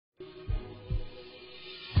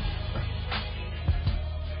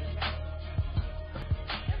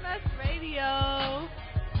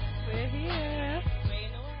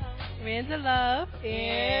Randa Love,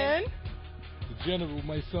 and the General,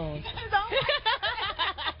 my son. I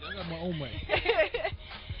got my own mic.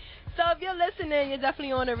 So if you're listening, you're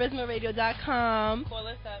definitely on arismaradio.com. Call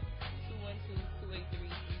us up, 212-283-3437.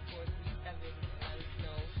 Let us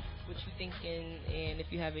know what you're thinking, and if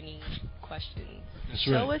you have any questions. That's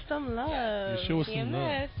show right. us some love. Yeah, show us some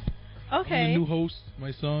love. Okay. I'm the new host,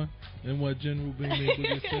 my son, NY General, Bang Bang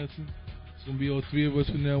Boogie Assassin. It's going to be all three of us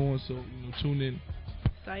from now on, so tune in.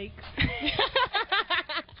 Psych.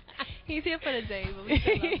 He's here for the day, but we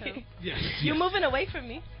still love him. Yes. You're moving away from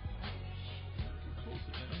me.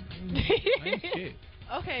 I ain't scared.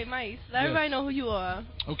 Okay, Mice. Let everybody know who you are.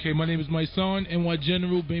 Okay, my name is my son, NY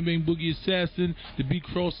General, Bang Bang Boogie Assassin, the B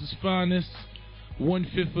Cross's finest,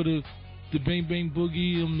 1/5 of the Bang Bang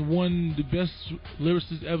Boogie. I'm the best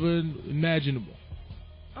lyricist ever imaginable.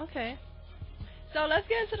 Okay. So let's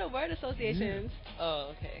get into the word associations.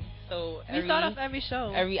 Oh, okay. So we start off every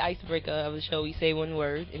show. Every icebreaker of the show, we say one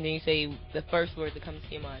word, and then you say the first word that comes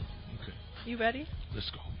to your mind. Okay. You ready? Let's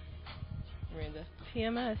go. Miranda.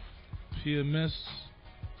 PMS. PMS.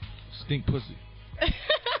 Stink pussy.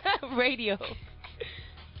 Radio.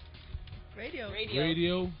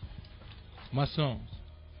 Radio. My songs.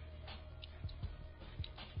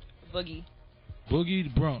 Boogie. The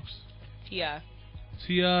Bronx. T.I.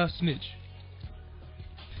 Snitch.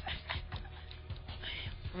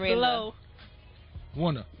 Randa. Glow.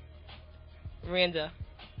 Wanna. Randa.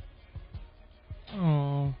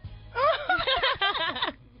 Oh.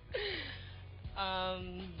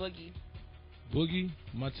 Boogie,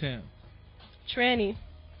 my town. Tranny.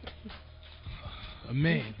 A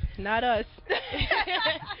man. Not us.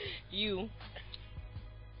 You.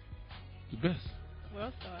 The best.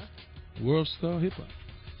 World star Hip Hop.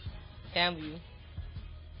 W.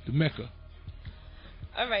 The Mecca.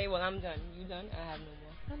 All right, well, I'm done. You done? I have no more.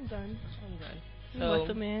 I'm done. So, what's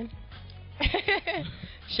the man?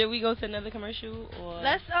 Should we go to another commercial or?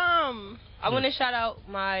 Let's I want to shout out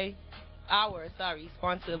our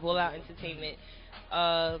sponsor, Bull Out Entertainment,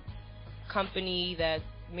 company that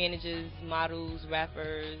manages models,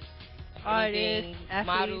 rappers, artists,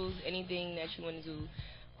 models, anything that you want to do.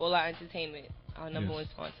 Bull Out Entertainment, our number one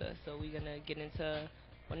sponsor. So we're gonna get into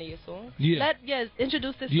one of your songs.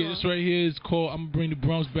 Introduce this song. Yeah, this right here is called "I'm Gonna Bring the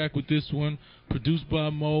Bronx Back" with this one, produced by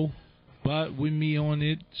Mo. Bot with me on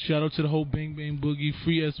it. Shout out to the whole Bang Bang Boogie,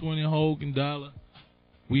 Free S1 and Hogue and Dollar.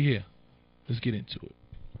 We here. Let's get into it.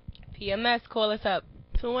 PMS, call us up.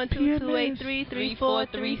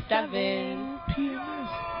 212-283-3437. PMS.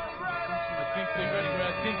 I think they're ready, man. I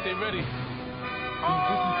think they're ready.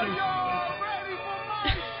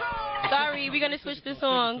 Sorry, we're going to switch the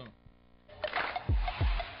song.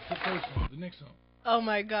 The first one, the next song. Oh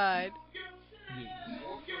my God.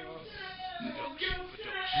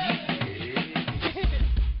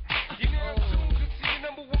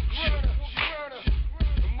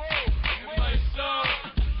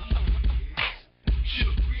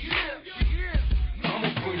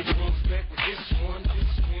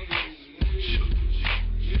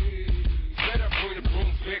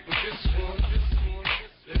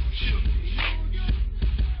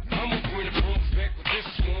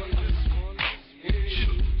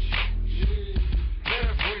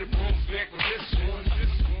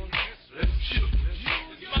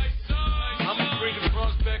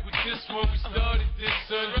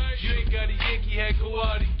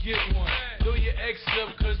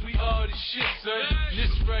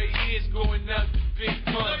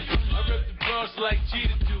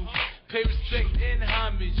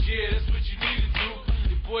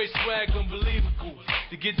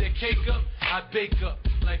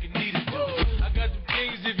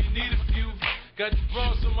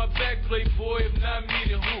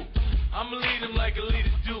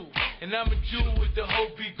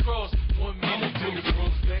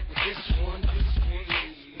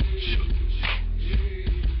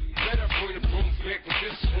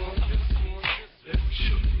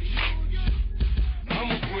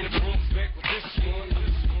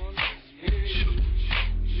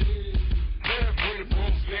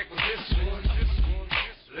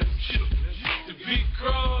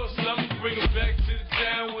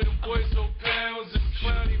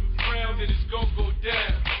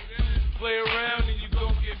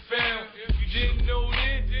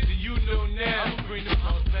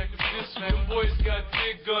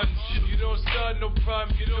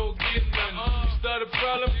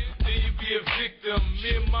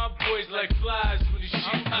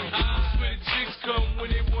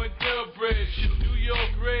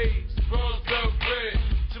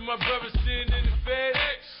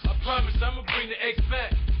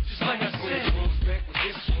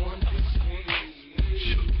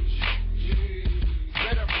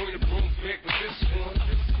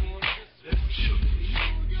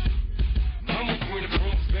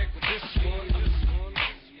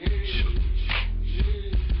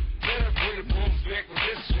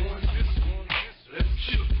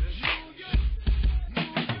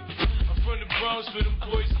 Bronx where them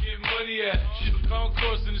boys get money at.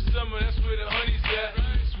 Concourse in the summer, that's where the honey's at.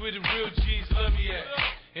 That's where the real G's love me at.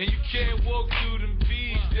 And you can't walk through them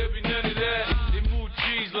B's, there'll be none of that. They move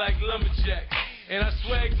trees like lumberjacks. And I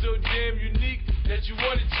swag so damn